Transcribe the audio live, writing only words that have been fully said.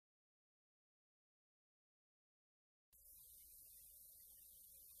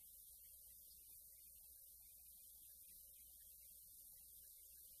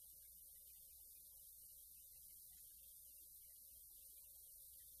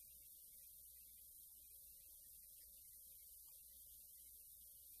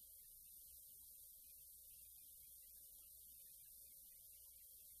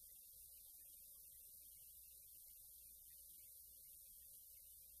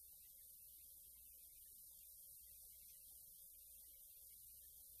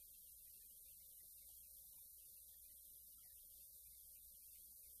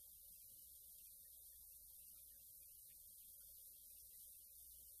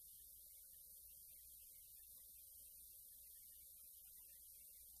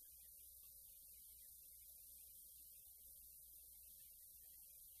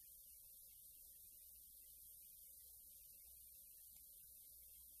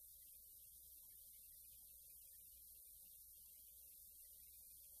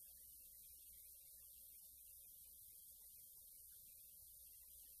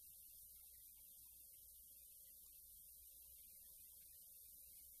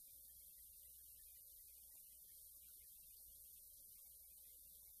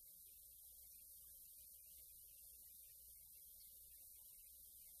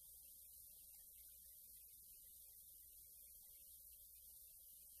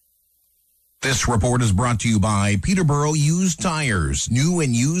This report is brought to you by Peterborough Used Tires. New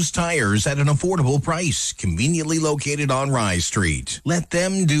and used tires at an affordable price. Conveniently located on Rye Street. Let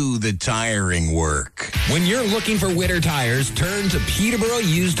them do the tiring work. When you're looking for winter tires, turn to Peterborough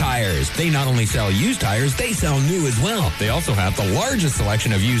Used Tires. They not only sell used tires, they sell new as well. They also have the largest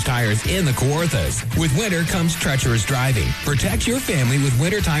selection of used tires in the Kawarthas. With winter comes treacherous driving. Protect your family with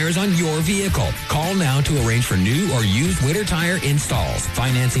winter tires on your vehicle. Call now to arrange for new or used winter tire installs.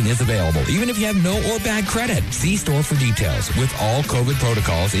 Financing is available, even if you have no or bad credit. See store for details with all COVID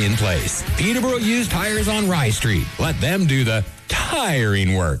protocols in place. Peterborough Used Tires on Rye Street. Let them do the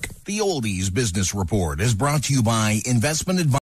tiring work. The Oldies Business Report is brought to you by Investment Advisors.